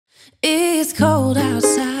cold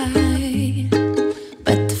outside,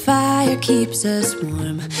 but the fire keeps us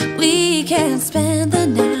warm. We can spend the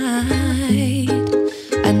night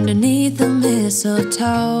underneath the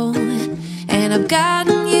mistletoe. And I've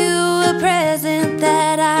gotten you a present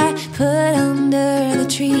that I put under the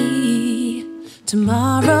tree.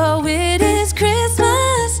 Tomorrow it is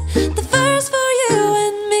Christmas, the first for you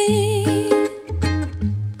and me.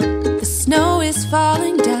 The snow is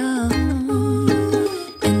falling down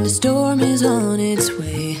and the storm is on its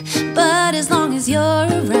way. But as long as you're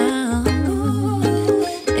around,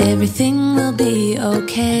 everything will be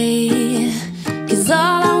okay. 'Cause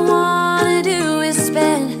all I wanna do is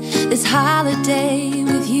spend this holiday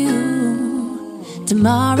with you.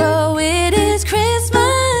 Tomorrow it is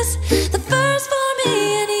Christmas, the first for me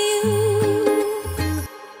and you.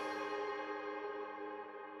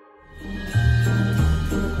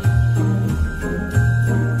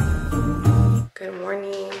 Good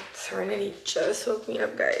morning. Serenity just woke me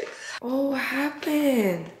up, guys. Oh, what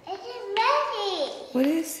happened? It is Mary. What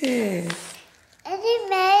is it? It is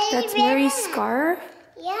Mary. That's Mary's scarf?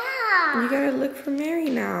 Yeah. You gotta look for Mary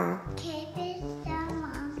now. Okay, this is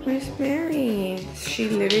Mommy. Where's Mary? She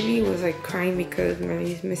literally was like crying because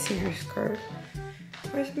Mary's missing her scarf.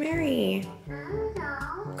 Where's Mary? I don't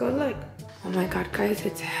know. Go look. Oh my god, guys,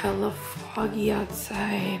 it's hella foggy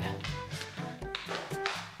outside.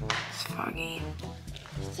 It's foggy.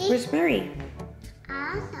 See? Where's Mary? I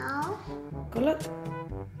don't know. Go look.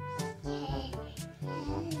 Okay.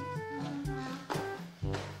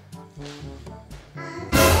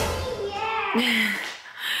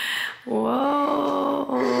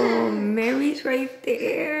 Whoa, Mary's right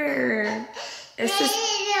there. It's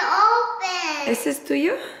open. ¿Ese es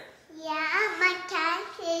tuyo? Yeah, my cat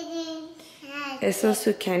is inside. Eso es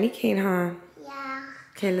su candy cane, huh? Yeah.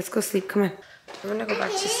 Okay, let's go sleep. Come on. We're gonna go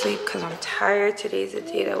back to sleep because I'm tired. Today's the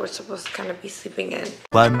day that we're supposed to kind of be sleeping in.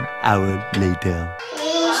 1 hour later.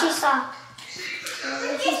 She saw.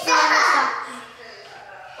 She saw.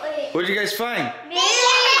 Wait. What did you guys find?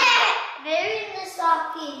 Mary in the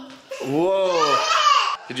stocking. Whoa.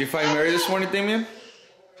 Did you find Mary this morning, Damien?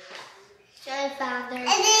 So I found her. And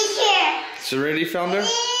then here. Serenity found her? I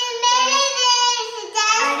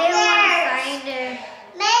didn't want to find her.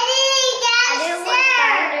 I didn't want to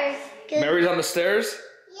find her. Mary's on the stairs?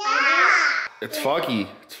 Yeah. It's foggy.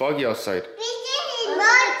 It's foggy outside.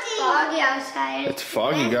 It's foggy outside. It's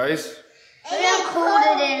foggy, guys. Look how cold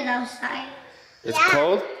it is outside. It's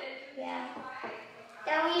cold? Yeah.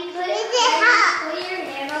 Then when you put your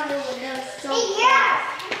hand on the window, it's so cold.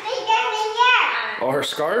 Oh, her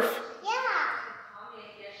scarf? Yeah.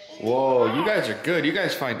 Whoa, you guys are good. You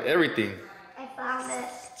guys find everything. I found it.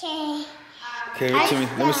 Okay. Okay, wait to me.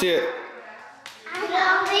 Let me see it. I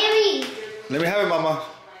know, Mary. Let me have it, Mama.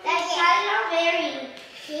 That's I know, Mary.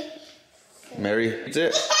 Mary, that's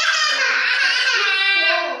it.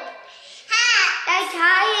 I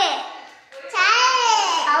tie it.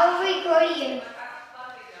 I will record you.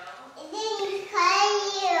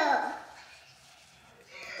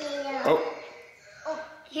 Oh,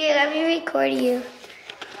 Here, let me record you.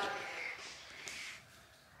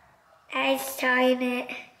 I was tying it.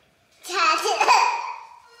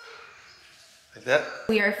 like that?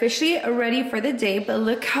 We are officially ready for the day, but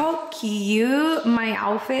look how cute my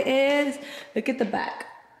outfit is. Look at the back.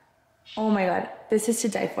 Oh my god, this is to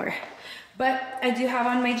die for. But I do have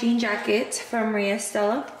on my jean jacket from Maria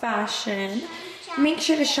Stella Fashion. Make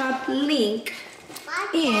sure to shop link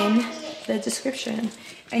in the description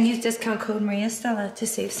and use discount code Maria Stella to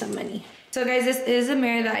save some money. So guys, this is a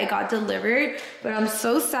mirror that I got delivered, but I'm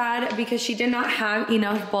so sad because she did not have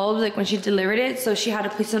enough bulbs like when she delivered it, so she had to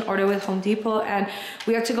place an order with Home Depot and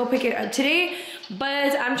we have to go pick it up today.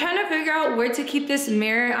 But I'm trying to figure out where to keep this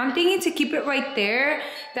mirror. I'm thinking to keep it right there.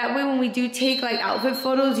 That way when we do take like outfit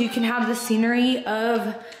photos, you can have the scenery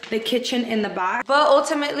of the kitchen in the back. But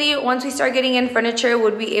ultimately, once we start getting in furniture,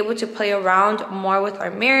 we'll be able to play around more with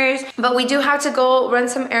our mirrors. But we do have to go run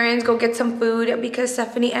some errands, go get some food because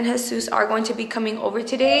Stephanie and Jesus are going to be coming over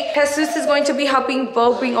today. Jesus is going to be helping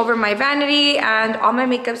Beau bring over my vanity and all my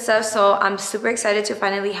makeup stuff. So I'm super excited to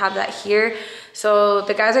finally have that here. So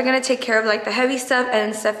the guys are gonna take care of like the heavy stuff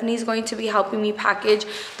and Stephanie's going to be helping me package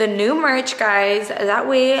the new merch, guys. That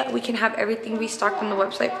way we can have everything restocked on the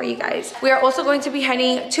website for you guys. We are also going to be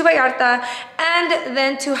heading to Vallarta and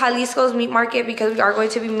then to Jalisco's meat market because we are going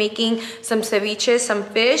to be making some ceviche, some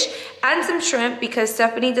fish and some shrimp because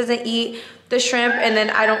Stephanie doesn't eat the shrimp and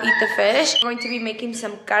then I don't eat the fish. I'm going to be making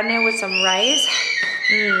some carne with some rice.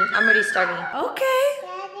 I'm already starving. Okay.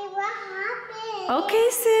 Daddy, what happened? Okay,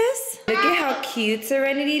 sis. Look at how cute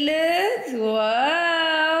Serenity looks.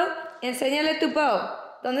 Wow. Enséñale tu bow.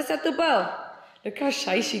 ¿Dónde está tu bow? Look how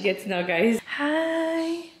shy she gets now, guys.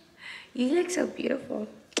 Hi. You look so beautiful.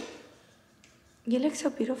 You look so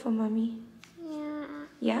beautiful, mommy.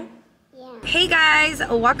 Yeah? Hey guys,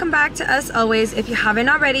 welcome back to Us Always. If you haven't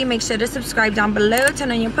already, make sure to subscribe down below,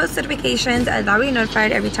 turn on your post notifications, and that way you're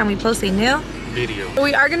notified every time we post a new video.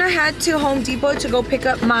 We are gonna head to Home Depot to go pick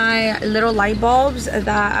up my little light bulbs that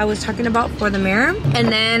I was talking about for the mirror, and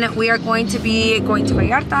then we are going to be going to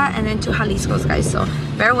Vallarta and then to Jalisco's, guys. So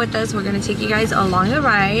bear with us, we're gonna take you guys along the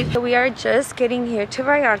ride. So we are just getting here to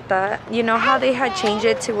Vallarta. You know how they had changed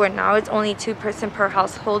it to where now it's only 2 person per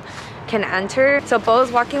household can enter. So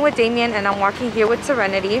Beau's walking with Damien and I'm walking here with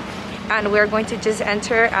Serenity, and we're going to just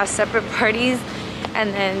enter as separate parties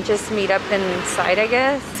and then just meet up inside, I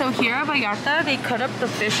guess. So here at Vallarta, they cut up the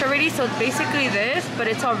fish already. So it's basically this, but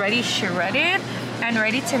it's already shredded and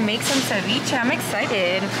ready to make some ceviche. I'm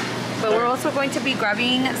excited. But we're also going to be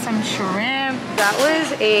grabbing some shrimp. That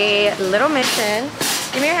was a little mission.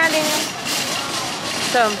 Give me your hand, Damien.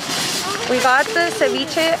 So we got the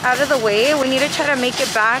ceviche out of the way. We need to try to make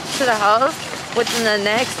it back to the house within the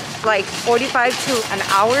next like 45 to an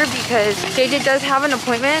hour because JJ does have an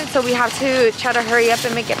appointment, so we have to try to hurry up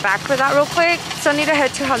and make it back for that real quick. So I need to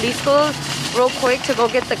head to Jalisco's real quick to go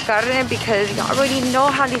get the carne because y'all already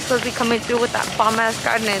know Jalisco's be coming through with that bomb ass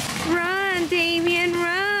carne. Run, Damien,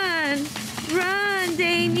 run! Run,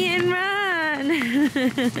 Damien, run!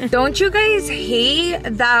 Don't you guys hate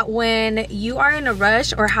that when you are in a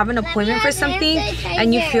rush or have an appointment for something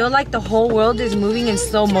and you feel like the whole world is moving in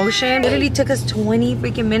slow motion? It literally took us 20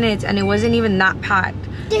 freaking minutes and it wasn't even that packed.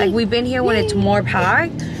 Like, we've been here when it's more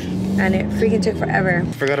packed and it freaking took forever.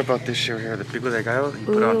 I forgot about this shit here, the pico de gallo. You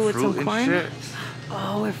put on fruit and corn? shit.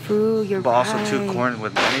 Oh, with fruit, you're but also right. 2 corn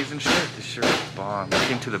with mayonnaise and shit. This shit is bomb. We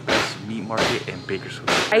came to the best meat market in Bakersfield.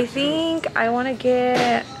 I think I want to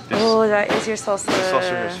get... Oh, that is your salsa. The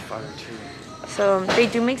salsa is fire too. So they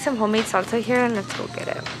do make some homemade salsa here, and let's go get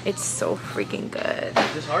it. It's so freaking good.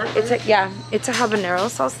 Is this hard? It's a it's a habanero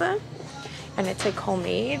salsa, and it's like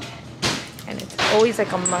homemade, and it's always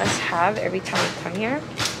like a must-have every time we come here.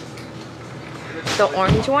 The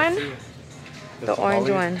orange one. The orange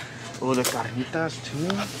one. Oh, the carnitas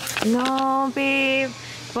too? No, babe.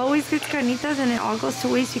 Beau always gets carnitas and it all goes to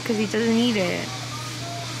waste because he doesn't eat it.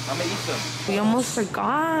 I'm gonna eat them. We almost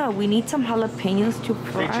forgot. We need some jalapenos to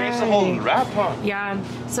fry. They changed the whole wrap, huh? Yeah.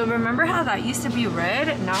 So remember how that used to be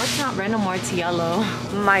red? Now it's not red no more, it's yellow.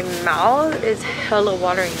 My mouth is hella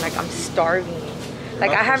watering. Like, I'm starving. Like,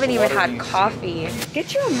 I haven't even had coffee.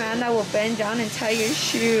 Get you a man that will bend down and tie your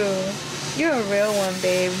shoe. You're a real one,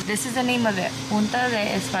 babe. This is the name of it. Punta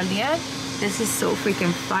de Espaldilla. This is so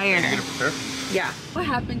freaking fire. Can you get a picture? Yeah. What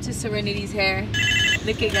happened to Serenity's hair?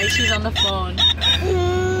 Look at, guys, she's on the phone.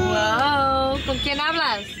 Wow. ¿Con quién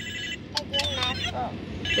hablas?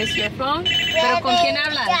 ¿Es your phone? ¿Pero con quién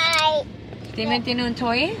hablas? ¿También tiene un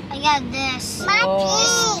toy? I got this.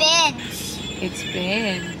 Oh. It's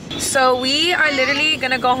big. So we are literally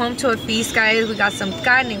gonna go home to a feast, guys. We got some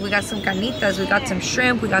carne, we got some carnitas, we got some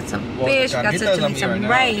shrimp, we got some fish, we got some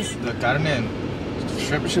rice. The carne and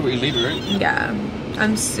shrimp shit we leave, right? Yeah.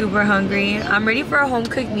 I'm super hungry. I'm ready for a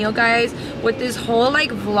home-cooked meal, guys. With this whole like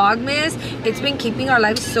vlogmas, it's been keeping our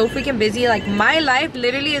lives so freaking busy. Like, my life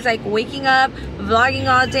literally is like waking up, vlogging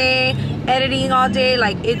all day, editing all day.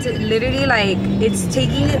 Like, it's literally like it's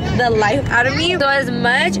taking the life out of me. So as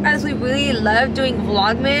much as we really love doing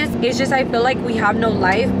vlogmas, it's just I feel like we have no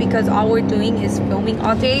life because all we're doing is filming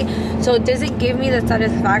all day. So it doesn't give me the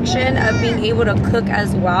satisfaction of being able to cook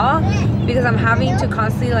as well, because I'm having to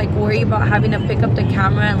constantly like worry about having to pick up the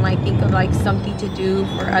camera and like think of like something to do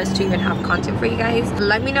for us to even have content for you guys.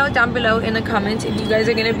 Let me know down below in the comments if you guys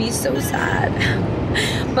are gonna be so sad.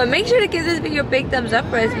 But make sure to give this video a big thumbs up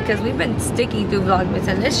for us because we've been sticking through vlogmas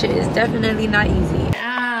and this shit is definitely not easy.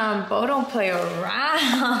 Damn, Beau don't play around.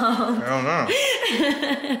 I don't know.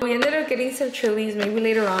 We ended up getting some chilies. Maybe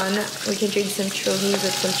later on we can drink some chilies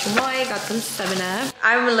with some chamoy. Got some 7-Up.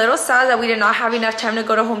 I'm a little sad that we did not have enough time to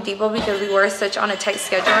go to Home Depot because we were such on a tight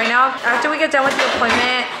schedule right now. After we get done with the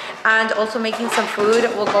appointment and also making some food,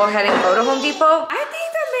 we'll go ahead and go to Home Depot. I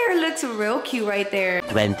think the mirror looks real cute right there.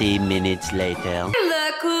 20 minutes later.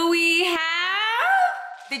 Look who we have.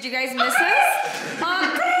 Did you guys miss us?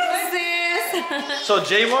 Oh, Christmas. So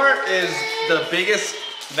J-Mart is the biggest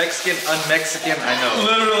Mexican un-Mexican I know.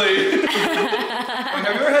 Literally. Wait,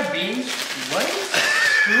 have you ever had beans? What?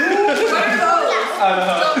 What are those? I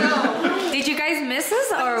don't know. Did you guys miss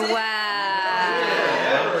us or what?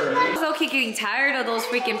 I was low-key getting tired of those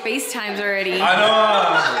freaking FaceTimes already. I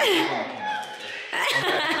know.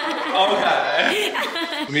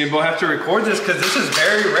 Okay. Me and Beau have to record this because this is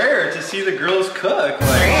very rare to see the girls cook.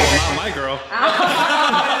 Like, Not my girl.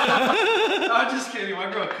 I'm just kidding.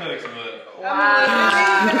 My girl cooks, but.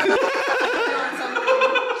 Wow.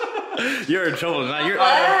 You're in trouble tonight.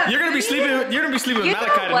 You're gonna be sleeping. You're gonna be sleeping with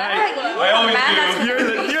Malachi tonight. I always do.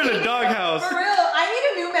 You're in the doghouse. For real, I need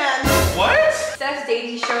a new man. What? Steph's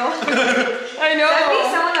dating show. I know. That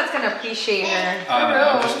needs someone that's gonna appreciate her.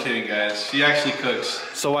 I'm just kidding, guys. She actually cooks.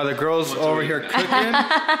 So while the girls over here cooking,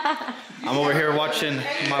 I'm over here watching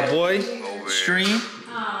my boy stream.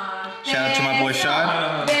 Shout out to my boy Sean.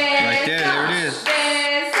 Right there, there it is.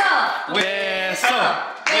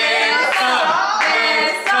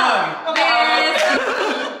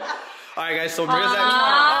 Alright guys, so Maria's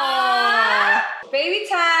baby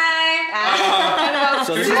time.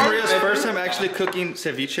 So this is Maria's first time actually cooking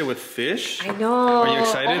ceviche with fish. I know. Are you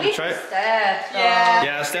excited to try it? Steph, Yeah.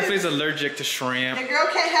 Yeah, Stephanie's allergic to shrimp. The girl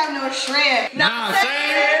can't have no shrimp. Nah, I'm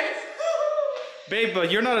saying. Babe,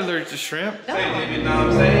 but you're not allergic to shrimp. No. You know what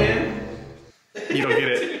I'm saying? You don't get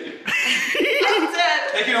it. I'm dead.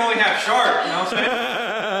 They can only have shark, you know what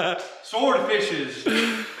I'm saying?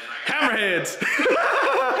 Swordfishes. Hammerheads.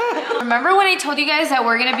 Remember when I told you guys that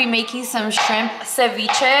we're gonna be making some shrimp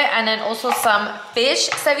ceviche and then also some fish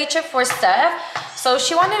ceviche for Steph? So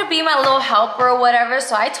she wanted to be my little helper or whatever,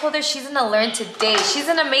 so I told her she's gonna learn today. She's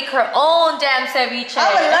gonna make her own damn ceviche. I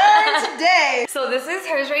will learn today. So this is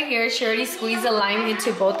hers right here. She already squeezed the lime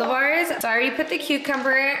into both of ours. So I already put the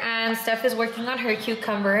cucumber and Steph is working on her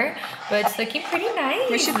cucumber, but it's looking pretty nice.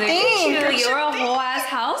 We should Look think. at you. You're a whole ass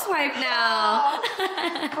housewife now.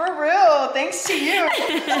 For real, thanks to you.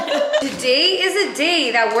 Today is a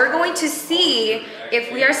day that we're going to see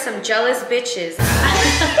if we are some jealous bitches.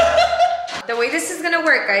 The way this is gonna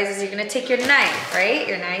work, guys, is you're gonna take your knife, right?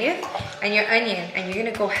 Your knife and your onion, and you're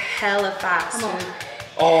gonna go hella fast.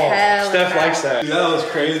 Oh, hella Steph fast. likes that. That was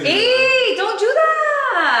crazy. Hey, don't do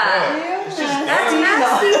that. That's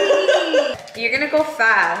nasty. You're gonna go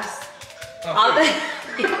fast.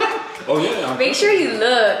 Oh yeah. Make sure you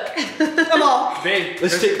look. Come on. Babe,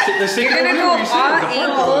 let's take You're gonna go all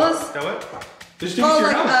angles. That what? Just take Oh, it to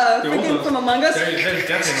your like house. freaking from Among Us. There's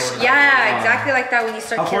definitely an order. Yeah, exactly like that when you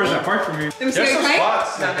start How far is killing. that park from you? Let me see your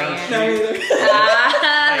spots. Not down the yet. No, street.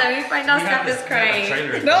 either. Let me find out Steph is crying.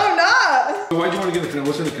 No, I'm not. Why'd you want to get the canal?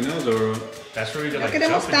 What's in the canals or? That's where we did No like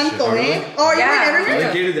queremos jump and shit. tanto, eh? Oh, you Yeah. went everywhere?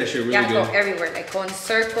 They gated that shit really Yeah, good. go everywhere. Like go in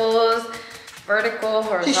circles, vertical,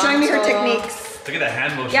 horizontal. She's showing me her techniques. Look at that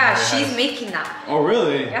hand motion. Yeah, Mariah she's has. making that. Oh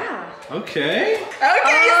really? Yeah. Okay.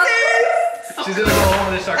 Okay, sis. She's gonna go home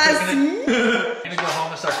and then start I cooking see. it. Gonna go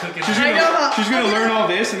home and start cooking it. I know how. She's gonna learn all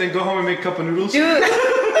this and then go home and make a cup of noodles. Dude, look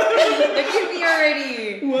at me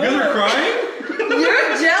already. You guys are crying? You're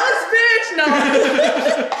a jealous bitch. No.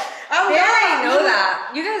 They already know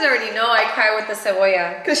that. You guys already know I cry with the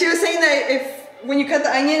cebolla. Because she was saying that when you cut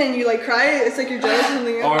the onion and you like cry, it's like you're jealous or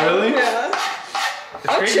something. Oh really? Yeah. It's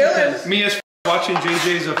I'm crazy chilling. because me as watching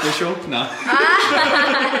JJ's official. Nah.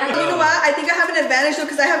 You know what? I think I have an advantage though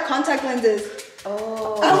because I have contact lenses.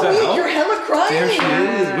 Oh. Oh, that wait, help? you're hella crying. There she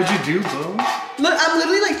is. What'd you do, Beau? Look, I'm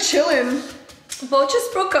literally like chilling. Beau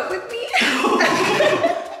just broke up with me.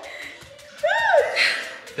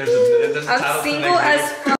 There's a title I'm to single the next as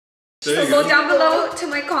video. fuck. There So you go go. down below to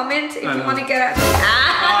my comment if you want to get at me.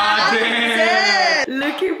 Ah, damn.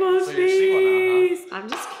 Look at Beau's So you're single now, face. I'm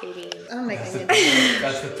just kidding. I don't like onions.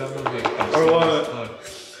 That's the thumbnail. Or what?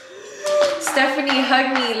 Stephanie,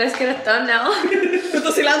 hug me. Let's get a thumbnail. With the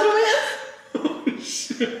cilantro, man?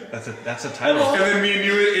 That's a title. And then me and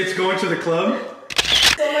you, it's going to the club.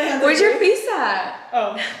 Where's your face at?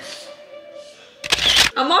 Oh.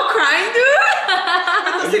 I'm all crying, dude.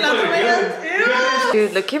 The cilantro, man? Ew.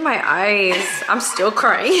 Dude, look at my eyes. I'm still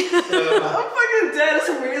crying. I'm fucking dead.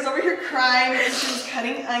 So Maria's over here crying and she's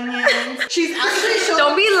cutting onions. She's actually showing.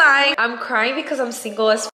 Don't be lying. I'm crying because I'm single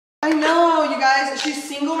as f. I know, you guys. She's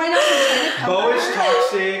single right now. She's trying to come Beau is her.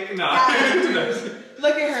 toxic. Nah.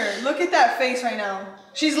 Look at her. Look at that face right now.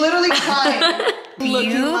 She's literally crying.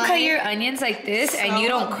 Looking You like- cut your onions like this and you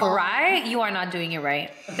don't cry, you are not doing it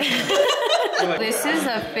right. This is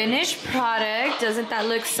a finished product. Doesn't that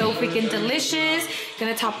look so freaking delicious?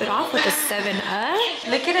 Gonna top it off with a 7-Up.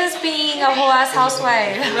 Look at us being a whole ass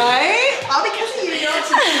housewife. Right? All because of you,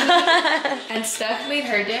 know. And Steph made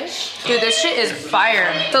her dish. Dude, this shit is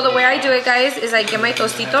fire. So the way I do it, guys, is I get my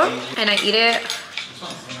tostito and I eat it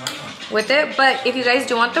with it. But if you guys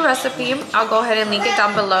do want the recipe, I'll go ahead and link it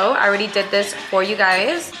down below. I already did this for you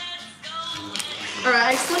guys.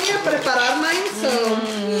 Alright, I still need to preparar mine, so.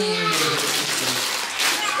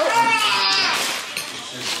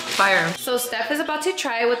 Fire. So Steph is about to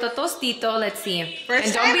try it with the tostito. Let's see. First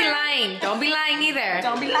And don't be time. lying. Don't be lying either.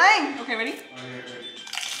 Don't be lying. Okay, ready?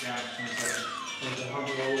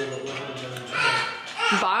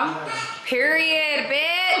 Bomb? Period,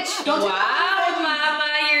 bitch. Wow, mama,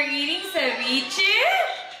 you're eating ceviche?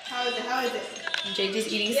 How is it? How is it?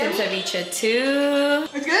 JJ's eating some ceviche too.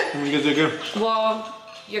 It's good? Good, good. Well,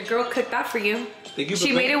 your girl cooked that for you. Thank you.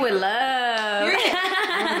 She made it with love.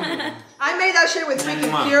 I made that shit with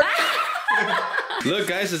freaking pure. Look,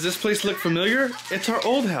 guys, does this place look familiar? It's our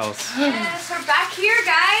old house. Yes, we're back here,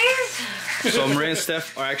 guys. So Maria and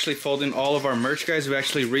Steph are actually folding all of our merch, guys. We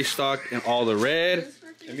actually restocked in all the red,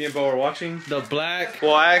 And me and Beau are watching. the black.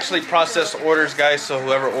 Well, I actually processed orders, guys, so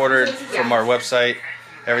whoever ordered from our website,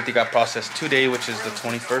 everything got processed today, which is the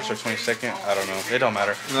 21st or 22nd. I don't know. It don't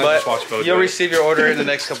matter. No, But just watch Beau do you'll it. receive your order in the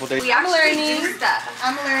next couple days. We actually do stuff.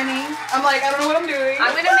 I'm learning. I'm like, I don't know what I'm doing.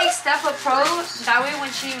 I'm gonna make Steph a pro. That way,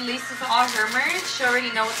 when she releases all her merch, she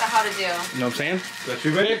already knows how to do. You know what I'm saying? Is that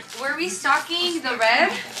you, babe? We're restocking the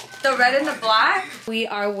red and the black. We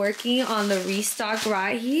are working on the restock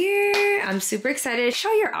right here. I'm super excited.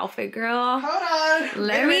 Show your outfit, girl. Hold on.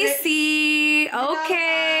 Let me see.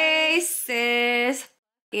 Okay, sis.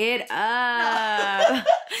 It up.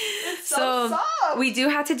 It's so soft. we do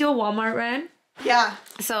have to do a Walmart run. Yeah.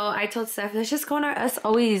 So I told Steph, let's just go on our Us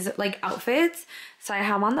Always like outfits. So I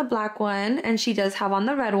have on the black one and she does have on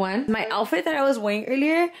the red one. My outfit that I was wearing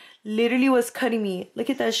earlier literally was cutting me.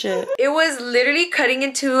 Look at that shit. It was literally cutting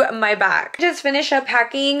into my back. Just finished up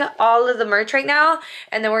packing all of the merch right now.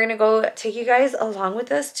 And then we're gonna go take you guys along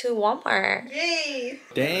with us to Walmart. Yay.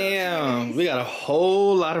 Damn, we got a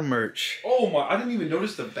whole lot of merch. Oh my, I didn't even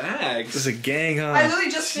notice the bags. This is a gang, huh? I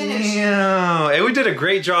literally just finished. Damn. Hey, we did a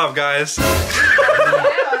great job, guys. You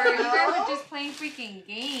guys were just playing freaking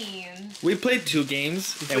games. We played 2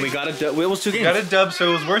 games and we got a dub. It was 2 games. Got a dub, so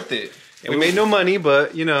it was worth it. We made no money,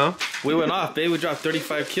 but you know. We went off, babe. We dropped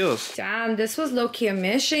 35 kills. Damn, this was low-key a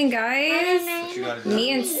mission, guys.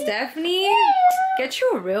 Me and Stephanie, get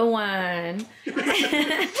you a real one.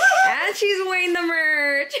 And she's wearing the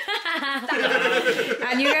merch.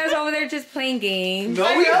 And you guys over there just playing games. No,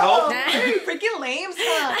 we helped. Hey, freaking lames,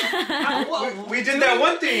 huh? We did that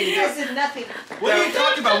one thing. You guys did nothing. What are you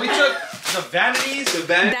talking about? We took the vanities.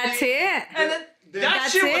 That's it. And then That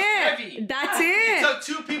shit was heavy. That's It it. took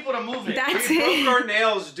 2 people to move it. That's we it. broke our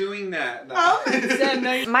nails doing that. My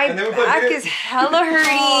And then we put back it- is hella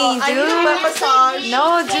hurting, I need a butt massage.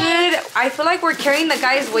 No, dude. I feel like we're carrying the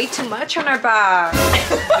guys way too much on our back.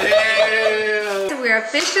 Damn. We're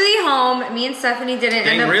officially home. Me and Stephanie didn't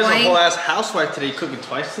end up Maria's a going. whole ass housewife today. You cooked me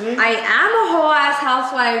twice today? I am a whole ass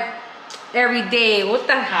housewife every day. What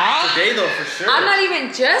the hell? Today though, for sure. I'm not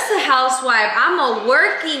even just a housewife. I'm a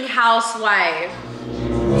working housewife.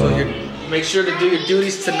 So you make sure to do your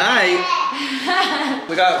duties tonight.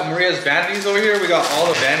 We got Maria's vanities over here. We got all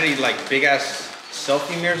the vanity, like big ass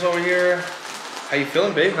selfie mirrors over here. How you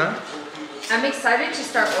feeling, babe, huh? I'm excited to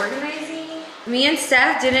start organizing. Me and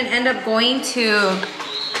Steph didn't end up going to,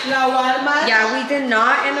 La Walmart. yeah, we did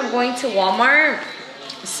not end up going to Walmart.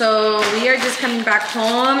 So we are just coming back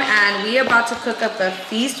home and we about to cook up a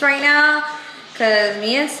feast right now. Cause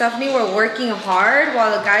me and Stephanie were working hard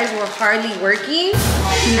while the guys were hardly working.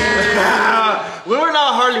 We were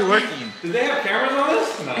not hardly working. Did they have cameras on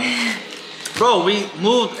this? No. Bro, we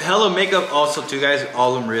moved hella makeup also too, guys.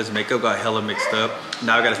 All of Maria's makeup got hella mixed up.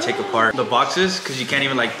 Now I gotta take apart the boxes because you can't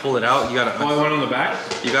even like pull it out. You gotta Only one on the back?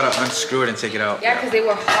 you gotta unscrew it and take it out. Yeah, cause they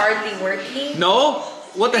were hardly working. No,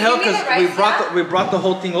 what the hell? Give me the Because rice we brought the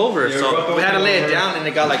whole thing over, Yeah, we so brought the we had to whole lay thing it over. down and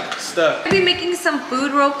it got like stuck. I'll be making some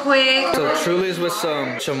food real quick. So Truly's with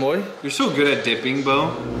some chamoy. You're so good at dipping, Beau.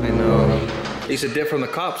 I know. I used to dip from the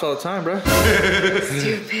cops all the time, bro.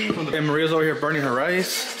 Stupid. And Maria's over here burning her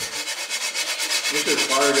rice. This is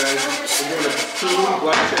fire, guys. We're doing a true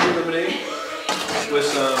black cherry lemonade with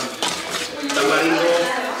some tamarindo.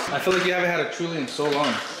 I feel like you haven't had a Truly in so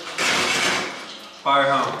long. Fire,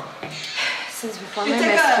 huh? Since before my It's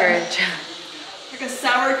like a- miscarriage. Like a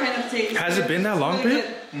sour kind of taste. Has it been that long, babe?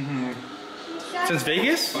 Mm-hmm. Since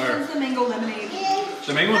Vegas? Fire. It's the mango lemonade.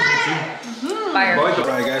 The mango one's good too. Fire.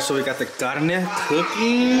 Alright guys, so we got the carne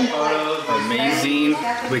cooking. Amazing.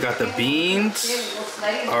 We got the beans.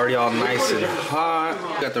 Already all nice and hot.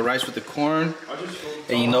 We got the rice with the corn.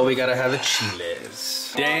 And you know we gotta have the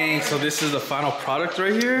chiles. Dang, so this is the final product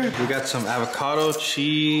right here. We got some avocado,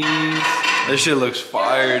 cheese. This shit looks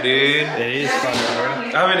fire, dude. It is fire,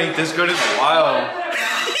 bro. I haven't ate this good in a while.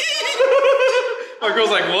 My girl's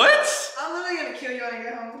like, what? I'm literally gonna kill you when I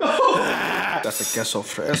get home. Got the queso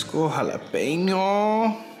fresco,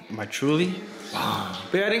 jalapeno. My Truly.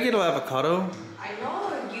 But I didn't get no avocado. I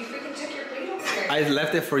know, you freaking took your plate over there. I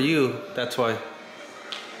left it for you, that's why.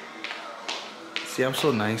 See, I'm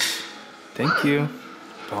so nice. Thank you.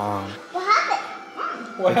 Bomb. What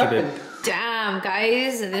happened? What happened? Damn,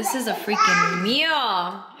 guys, this is a freaking meal.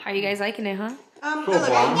 How are you guys liking it, huh? Bomb. Love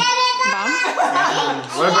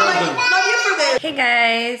you for this. Hey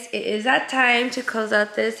guys, it is that time to close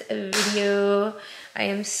out this video. I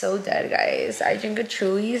am so dead, guys. I drink a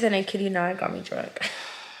Truly's and I kid you not, it got me drunk.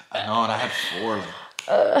 I know, and I had 4.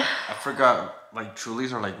 I forgot, like,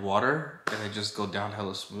 Truly's are like water, and they just go down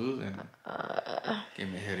hella smooth, and gave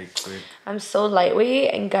me a headache quick. I'm so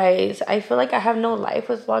lightweight, and guys, I feel like I have no life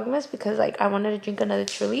with Vlogmas because, like, I wanted to drink another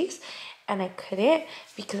Truly's, and I couldn't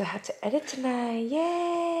because I had to edit tonight.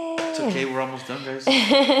 Yay! It's okay, we're almost done, guys.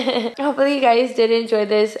 Hopefully you guys did enjoy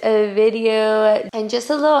this video. And just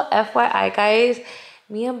a little FYI, guys,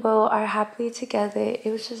 me and Beau are happily together.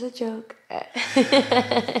 It was just a joke.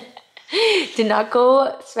 Do not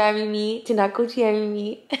go spamming me. Do not go DMing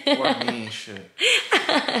me. Or me, shit.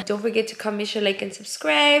 Don't forget to comment, share, like, and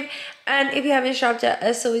subscribe. And if you haven't shopped at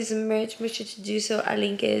SOE's merch, make sure to do so. Our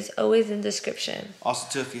link is always in the description. Also,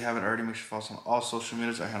 too, if you haven't already, make sure to follow us on all social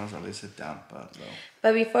medias. Our handles are listed down below.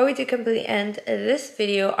 But before we do completely end this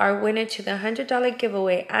video, our winner to the $100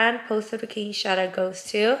 giveaway and post notification shout out goes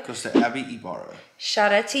to Abby Ibarra.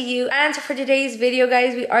 Shout out to you. And for today's video,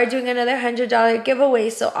 guys, we are doing another $100 giveaway.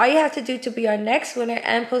 So all you have to do to be our next winner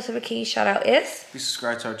and post notification shout out is please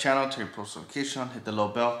subscribe to our channel, turn your post notification on, hit the little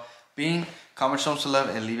bell, comment, show some love,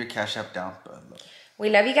 and leave your cash app down below. We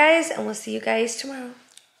love you guys, and we'll see you guys tomorrow.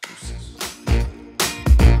 Deuces.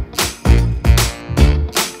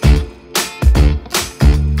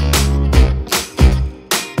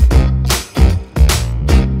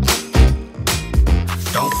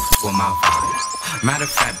 Matter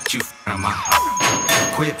of fact, you f***ing my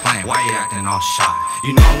heart. Quit playing, why you acting all shy?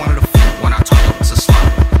 You know I wanted to f*** when I talk, it's a slot.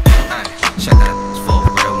 Hey, check that, it's full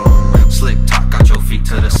real one. Slick talk, got your feet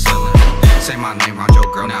to the ceiling. Say my name around your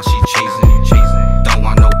girl, now she cheesing. Don't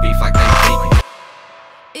want no beef like that.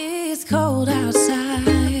 It's cold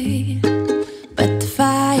outside, but the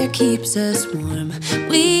fire keeps us warm.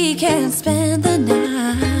 We can spend the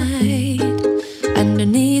night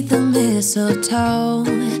underneath the mistletoe.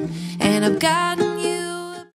 And I've gotten you